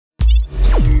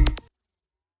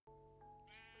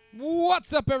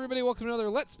What's up, everybody? Welcome to another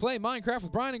Let's Play Minecraft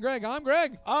with Brian and Greg. I'm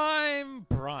Greg. I'm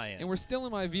Brian. And we're still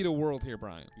in my Vita world here,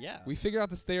 Brian. Yeah. We figured out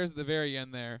the stairs at the very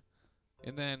end there.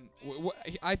 And then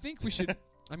I think we should...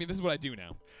 I mean, this is what I do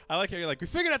now. I like how you're like, we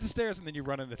figured out the stairs, and then you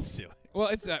run into the ceiling. Well,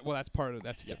 that's part of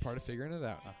Yes. part of figuring it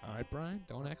out. All right, Brian,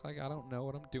 don't act like I don't know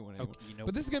what I'm doing anymore. Okay, you know,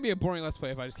 But this is gonna be a boring Let's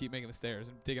Play if I just keep making the stairs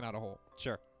and digging out a hole.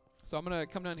 Sure. So I'm gonna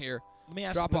come down here, Let me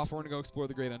ask drop off. We're gonna go explore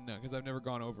the great unknown because I've never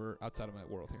gone over outside of my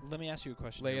world here. Let me ask you a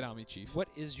question. Lay it on me, Chief. What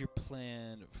is your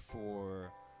plan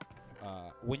for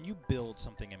when you build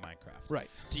something in Minecraft? Right.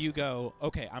 Do you go,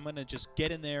 okay, I'm going to just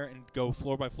get in there and go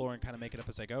floor by floor and kind of make it up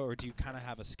as I go? Or do you kind of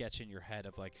have a sketch in your head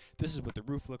of like, this is what the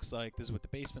roof looks like, this is what the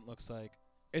basement looks like?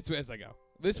 It's as I go.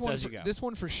 This It's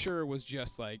one for sure was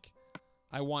just like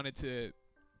I wanted to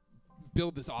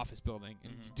build this office building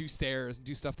and do stairs and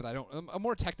do stuff that I don't. A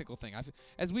more technical thing.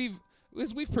 As we've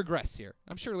progressed here,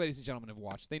 I'm sure ladies and gentlemen have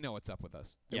watched. They know what's up with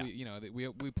us. Yeah.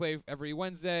 We play every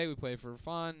Wednesday. We play for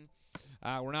fun.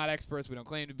 We're not experts. We don't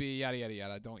claim to be. Yada yada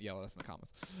yada. Don't yell at us in the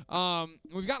comments.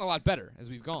 We've gotten a lot better as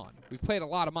we've gone. We've played a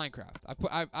lot of Minecraft.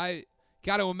 I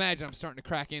got to imagine I'm starting to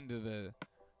crack into the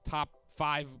top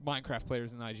 5 Minecraft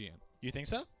players in IGN. You think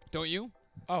so? Don't you?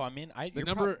 Oh, I mean,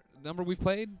 The number we've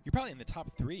played. you're probably in the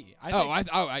top 3.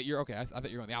 You're okay. I thought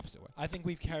you were going the opposite way. I think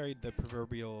we've carried the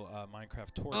proverbial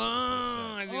Minecraft torch.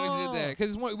 I see what you did there.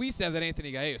 Because we said that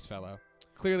Anthony Gallegos fellow.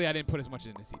 Clearly, I didn't put as much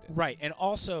in as he did. Right, and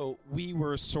also we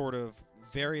were sort of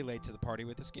very late to the party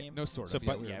with this game. No sort so, of.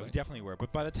 But we definitely were.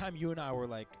 But by the time you and I were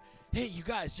like, "Hey, you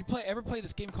guys, ever play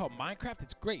this game called Minecraft?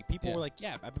 It's great." People were like,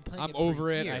 "Yeah, I've been playing. I'm it over for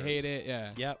it. years. I hate it.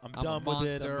 Yeah. Yep, I'm I'm done a monster.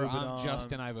 with it. I'm moving I'm on.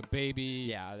 Justin. I have a baby.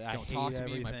 Yeah, I don't hate talk to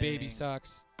me. everything. My baby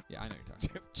sucks. Yeah, I know you're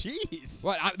talking. Jeez.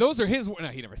 Well, those are his. No,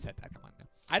 he never said that. Come on. No.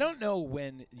 I don't know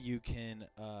when you can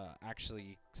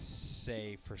actually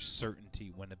say for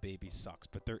certainty when a baby sucks,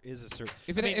 but there is a certain.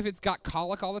 If it's got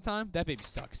colic all the time, that baby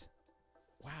sucks.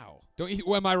 Wow. Don't you?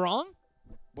 Am I wrong?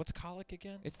 What's colic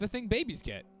again? It's the thing babies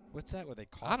get. What's that? Where they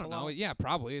cough? I don't know. Yeah,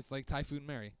 probably. It's like Typhoon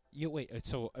Mary. Wait.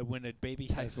 So when a baby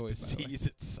has a Typhoid, disease,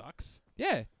 it sucks.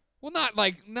 Yeah. Well, not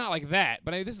like that,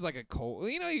 but this is like a cold.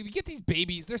 You know, you get these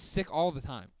babies; they're sick all the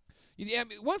time. Yeah.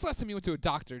 When's the last time you went to a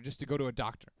doctor just to go to a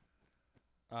doctor?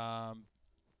 That's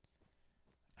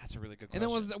a really good question. question. And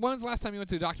then when's the last time you went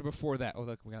to a doctor before that? Oh,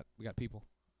 look, we got people.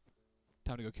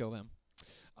 Time to go kill them.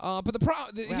 But the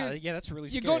problem. Yeah, that's really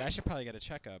scary. I should probably get a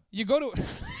checkup. You go to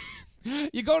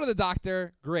you go to the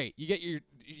doctor. Great, you get your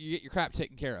crap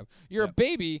taken care of. You're a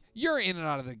baby. You're in and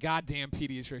out of the goddamn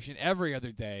pediatrician every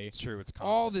other day. It's true. It's constant.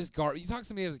 All this garbage. You talk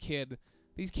to me as a kid.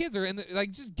 These kids are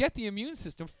just get the immune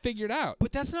system figured out.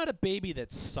 But that's not a baby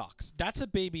that sucks. That's a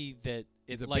baby that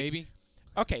is a like, baby.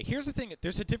 Okay, here's the thing.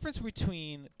 There's a difference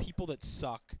between people that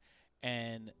suck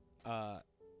and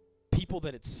people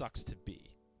that it sucks to be.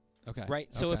 Okay.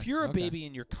 Right? So if you're a baby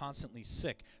and you're constantly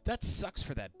sick, that sucks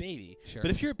for that baby. Sure.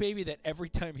 But if you're a baby that every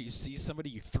time you see somebody,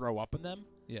 you throw up on them.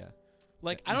 Yeah.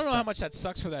 Like, I don't know how much that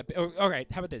sucks for that. All right,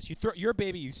 how about this? You're a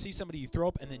baby, you see somebody, you throw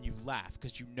up, and then you laugh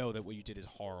because you know that what you did is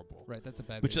horrible. Right, that's a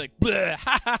bad But baby. you're like, bleh,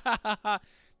 ha, ha, ha, ha, ha.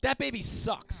 That baby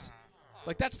sucks.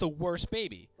 Like, that's the worst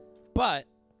baby. But,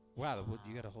 wow,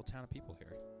 you got a whole town of people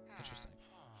here. Interesting.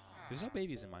 There's no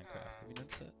babies in Minecraft. Have you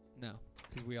noticed that? No,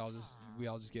 because we all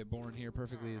just get born here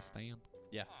perfectly as Stan.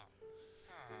 Yeah.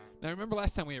 Now, remember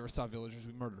last time we ever saw villagers,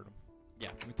 we murdered them. Yeah.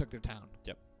 We took their town.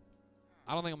 Yep.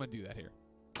 I don't think I'm going to do that here.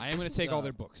 I am going to take all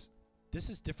their books. This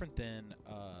is different than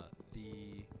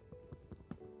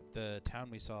the town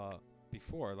we saw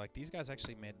before. Like, these guys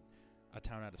actually made a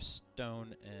town out of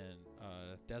stone and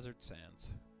desert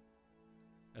sands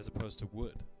as opposed to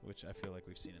wood, which I feel like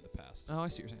we've seen in the past. Oh, I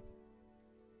see what you're saying.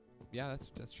 Yeah,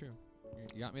 that's true.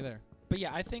 You got me there. But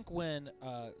yeah, I think when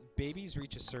babies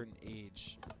reach a certain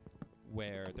age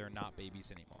where they're not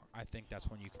babies anymore, I think that's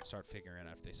when you can start figuring out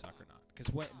if they suck or not. Because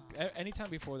anytime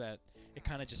before that, it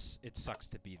kind of it sucks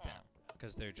to be them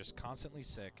because they're just constantly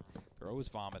sick. They're always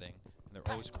vomiting and they're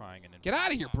always crying. And get out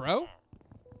of here, bro.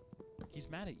 He's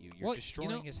mad at you. You're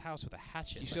destroying his house with a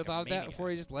hatchet. You should have thought of that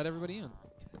before you just let everybody in.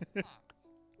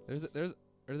 There's a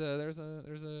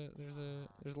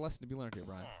lesson to be learned here,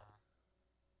 Brian.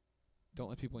 Don't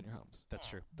let people in your homes. That's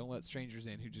true. Don't let strangers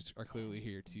in who just are clearly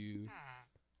here to...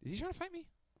 Is he trying to fight me?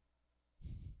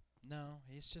 No,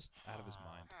 he's just out of his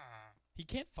mind. He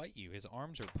can't fight you. His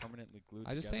arms are permanently glued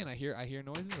I'm just saying, I hear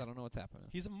noises. I don't know what's happening.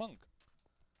 He's a monk.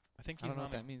 I think he's I don't know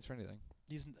what that means for anything.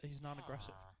 He's not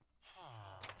aggressive.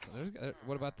 So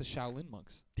what about the Shaolin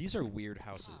monks? These are weird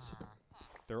houses.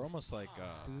 They're almost like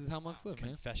this is how monks live,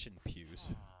 confession pews.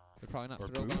 They're probably not or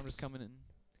thrilled that I'm booths. just coming in.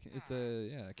 It's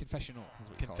a confessional. Is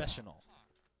what Confessional.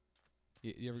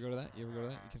 You ever go to that? You ever go to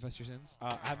that? You confess your sins?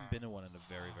 I haven't been to one in a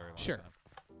very, very long Sure. time.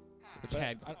 But you But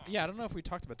had. yeah, I don't know if we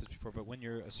talked about this before, but when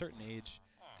you're a certain age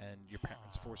and your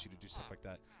parents force you to do stuff like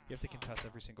that, you have to confess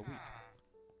every single week.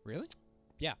 Really?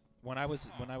 Yeah. When I was,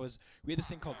 we had this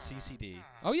thing called CCD.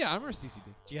 Oh yeah, I remember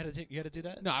CCD. You had to do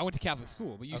that? No, I went to Catholic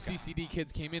school, but you Okay. CCD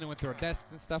kids came in and went through our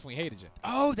desks and stuff, and we hated you.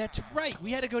 Oh, that's right.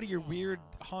 We had to go to your weird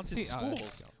haunted See- oh, schools.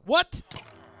 that's- What?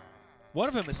 One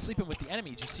of them is sleeping with the enemy.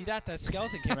 Did you see that? That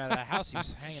skeleton came out of that house. He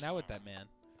was hanging out with that man.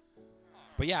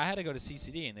 But yeah, I had to go to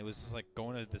CCD, and it was just like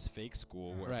going to this fake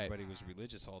school where Right. everybody was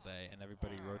religious all day, and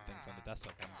everybody wrote things on the desk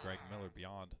like I'm Greg Miller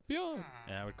Beyond. Beyond.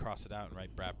 And I would cross it out and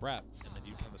write brap brap, and then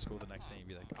you'd come to school the next day and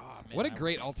you'd be like, oh man. What a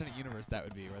great alternate universe that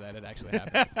would be, where that had actually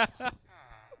happened.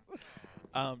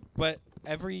 But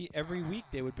every week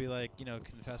they would be like,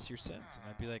 confess your sins, and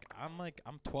I'd be like,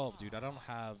 I'm 12, dude. I don't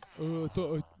have. I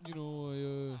thought, I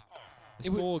It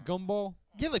would- stole a gumball.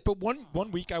 Yeah, like, but one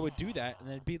week I would do that, and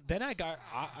then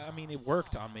I mean, it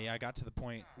worked on me. I got to the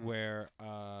point where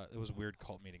it was a weird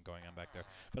cult meeting going on back there,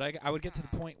 but I would get to the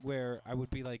point where I would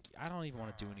be like, I don't even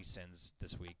want to do any sins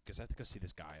this week because I have to go see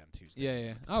this guy on Tuesday. Yeah,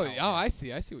 yeah. to Oh, tell him. I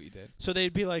see what you did. So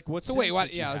they'd be like, "What?" So sins wait, what-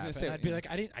 did you yeah, I was have? gonna say, And I'd be yeah. like,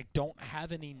 I don't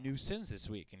have any new sins this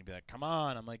week," and he'd be like, "Come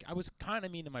on." I'm like, I was kind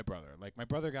of mean to my brother. Like, my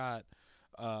brother got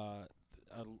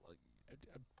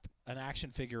an action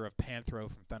figure of Panthro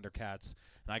from Thundercats,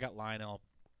 and I got Lionel.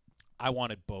 I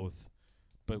wanted both,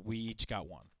 but we each got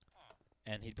one.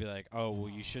 And he'd be like, "Oh, well,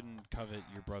 you shouldn't covet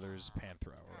your brother's Panthro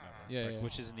or whatever." Yeah, Like, yeah.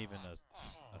 Which isn't even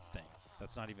a thing.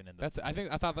 That's not even in the.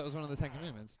 I thought that was one of the 10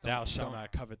 Commandments. Thou shalt don't-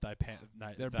 not covet thy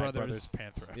Their thy brother's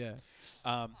Panthro. Yeah.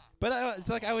 But it's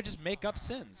like I would just make up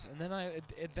sins, and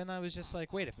then I was just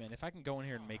like, wait a minute, if I can go in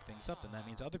here and make things up, then that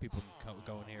means other people can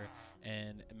go in here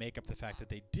and make up the fact that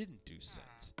they didn't do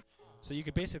sins. So you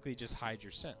could basically just hide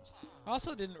your sins. I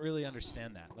also didn't really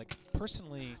understand that. Like,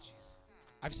 personally,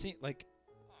 I've seen, like,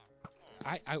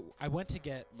 I went to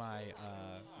get my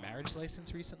marriage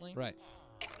license recently, Right.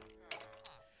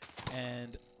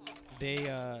 and they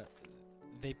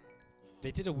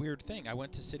did a weird thing. I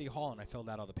went to City Hall and I filled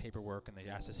out all the paperwork, and they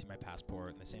asked to see my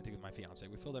passport, and the same thing with my fiance.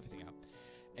 We filled everything out,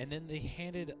 and then they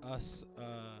handed us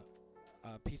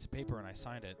a piece of paper, and I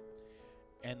signed it.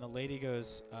 And the lady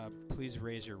goes, "Please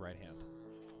raise your right hand."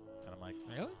 And I'm like,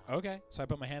 Really? "Okay." So I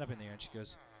put my hand up in the air, and she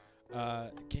goes,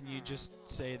 "Can you just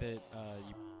say that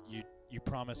you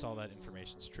promise all that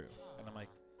information's true?" And I'm like,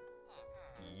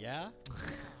 "Yeah."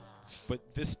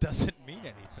 But this doesn't mean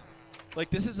anything. Like,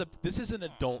 this is an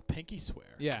adult pinky swear.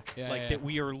 Yeah, yeah, Like, yeah. that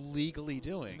we are legally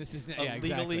doing. This is a yeah,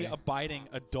 legally exactly. abiding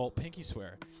adult pinky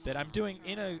swear that I'm doing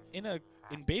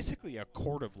in basically a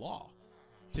court of law,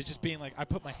 to just being like, I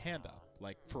put my hand up,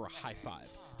 like, for a high five.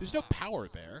 There's no power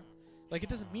there. Like, it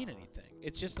doesn't mean anything.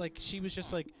 It's just like, she was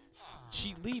just like,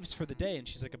 she leaves for the day, and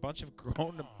she's like, a bunch of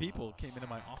grown people came into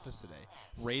my office today,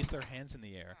 raised their hands in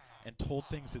the air, and told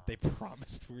things that they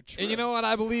promised were true. And you know what?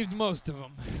 I believed most of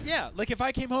them. Yeah, like, if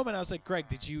I came home and I was like, Greg,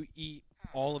 did you eat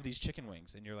all of these chicken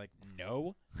wings? And you're like,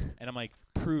 no. And I'm like,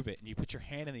 prove it. And you put your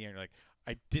hand in the air, and you're like,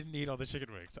 I didn't eat all the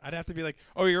chicken wings. I'd have to be like,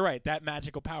 oh, you're right. That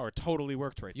magical power totally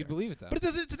worked right You'd there. believe it, though. But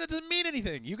it doesn't mean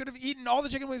anything. You could have eaten all the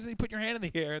chicken wings, and you put your hand in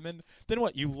the air, and then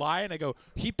what? You lie, and I go,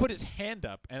 he put his hand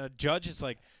up, and a judge is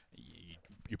like,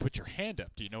 you put your hand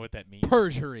up. Do you know what that means?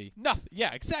 Perjury. Nothing.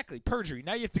 Yeah, exactly. Perjury.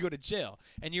 Now you have to go to jail,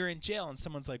 and you're in jail, and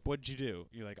someone's like, "What'd you do?"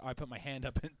 You're like, oh, "I put my hand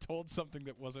up and told something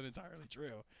that wasn't entirely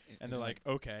true." And they're like,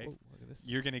 "Okay, "Whoa, look at this."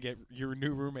 you're gonna get your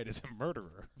new roommate is a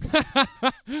murderer."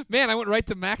 Man, I went right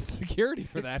to max security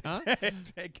for that, huh?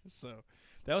 I guess so.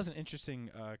 That was an interesting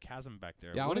chasm back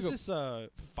there. Yeah, I what wanna is go-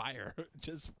 this fire?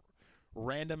 Just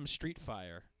random street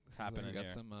fire Seems like happening we got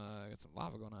here. some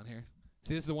lava going on here.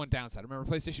 See, this is the one downside. Remember,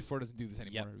 PlayStation 4 doesn't do this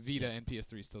anymore. Vita Yep. and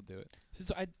PS3 still do it.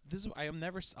 I'll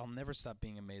never stop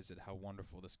being amazed at how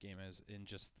wonderful this game is in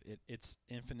just its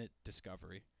infinite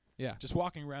discovery. Yeah. Just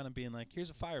walking around and being like, here's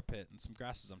a fire pit and some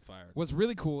grass is on fire. What's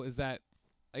really cool is that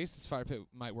I guess this fire pit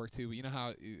might work too, but you know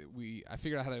how I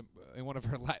figured out how to in one of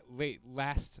our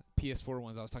last PS4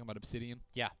 ones. I was talking about obsidian.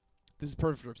 Yeah. This is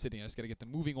perfect for obsidian. I just got to get the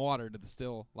moving water to the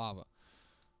still lava.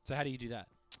 So how do you do that?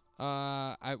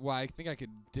 I think I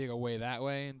could dig away that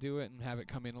way and do it and have it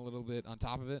come in a little bit on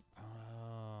top of it.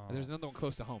 Oh. There's another one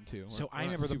close to home too. So We're I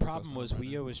not remember the super close problem to was home right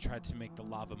we now. always tried to make the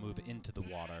lava move into the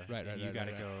water. Right, and right, you right,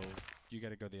 gotta right, go. You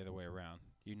gotta go the other way around.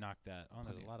 You knock that. Oh,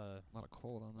 there's Okay. a lot of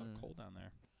cold on there. coal down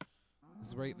there.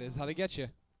 This is how they get you.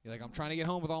 You're like, I'm trying to get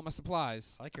home with all my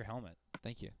supplies. I like your helmet.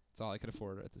 Thank you. That's all I could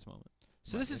afford at this moment.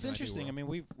 So Right, this is in my new interesting. I world.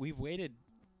 mean, we've waited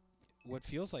what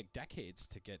feels like decades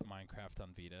to get Minecraft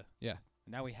on Vita. Yeah.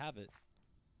 Now we have it.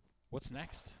 What's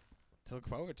next to look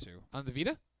forward to? On the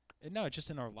Vita? No, it's just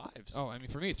in our lives. Oh, I mean,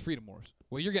 for me, it's Freedom Wars.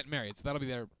 Well, you're getting married, so that'll be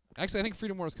there. Actually, I think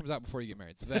Freedom Wars comes out before you get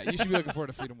married, so that you should be looking forward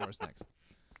to Freedom Wars next.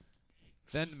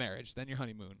 Then marriage, then your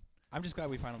honeymoon. I'm just glad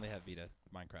we finally have Vita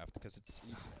Minecraft because it's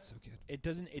so good. It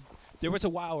doesn't. There was a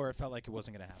while where it felt like it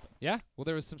wasn't gonna happen. Yeah. Well,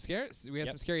 there was some we had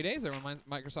some scary days there when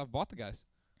Microsoft bought the guys.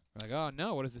 We're like, oh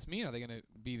no, what does this mean? Are they gonna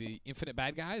be the infinite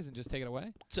bad guys and just take it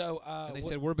away? So and they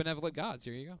said we're benevolent gods.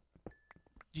 Here you go.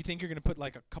 Do you think you're gonna put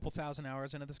like a couple thousand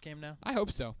hours into this game now? I hope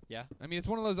so. Yeah. I mean, it's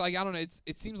one of those like I don't know.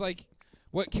 It seems like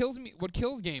what kills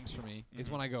games for me is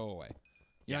when I go away.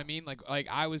 You know what I mean? Like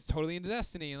I was totally into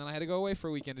Destiny, and then I had to go away for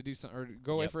a weekend to do something, or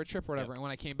go away for a trip or whatever. And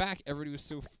when I came back, everybody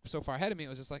was so far ahead of me. It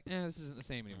was just like, this isn't the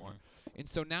same anymore. And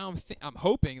so now I'm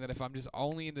hoping that if I'm just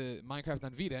only into Minecraft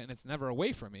on Vita and it's never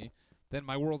away from me, then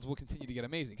my worlds will continue to get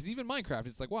amazing. Because even Minecraft,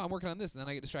 it's like, well, I'm working on this, and then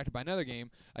I get distracted by another game.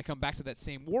 I come back to that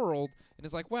same world, and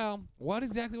it's like, well, what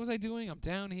exactly was I doing? I'm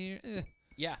down here.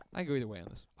 Yeah. I go either way on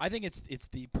this. I think it's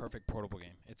the perfect portable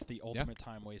game. It's the ultimate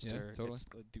time waster. Yeah, totally.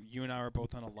 You and I are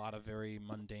both on a lot of very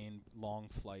mundane, long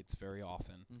flights very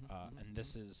often, and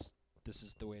this is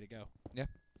the way to go. Yeah.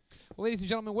 Well, ladies and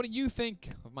gentlemen, what do you think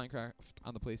of Minecraft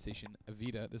on the PlayStation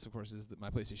Vita? This, of course, is my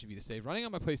PlayStation Vita save running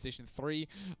on my PlayStation 3.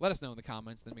 Let us know in the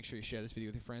comments. Then make sure you share this video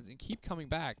with your friends and keep coming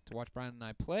back to watch Brian and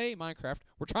I play Minecraft.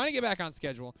 We're trying to get back on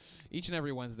schedule each and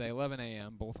every Wednesday, 11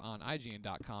 a.m., both on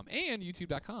IGN.com and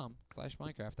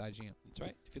YouTube.com/minecraft-ign. That's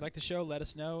right. If you like the show, let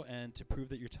us know. And to prove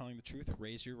that you're telling the truth,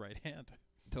 raise your right hand.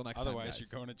 Until next time, Otherwise,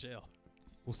 guys. you're going to jail.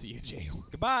 We'll see you in jail.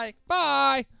 Goodbye.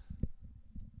 Bye.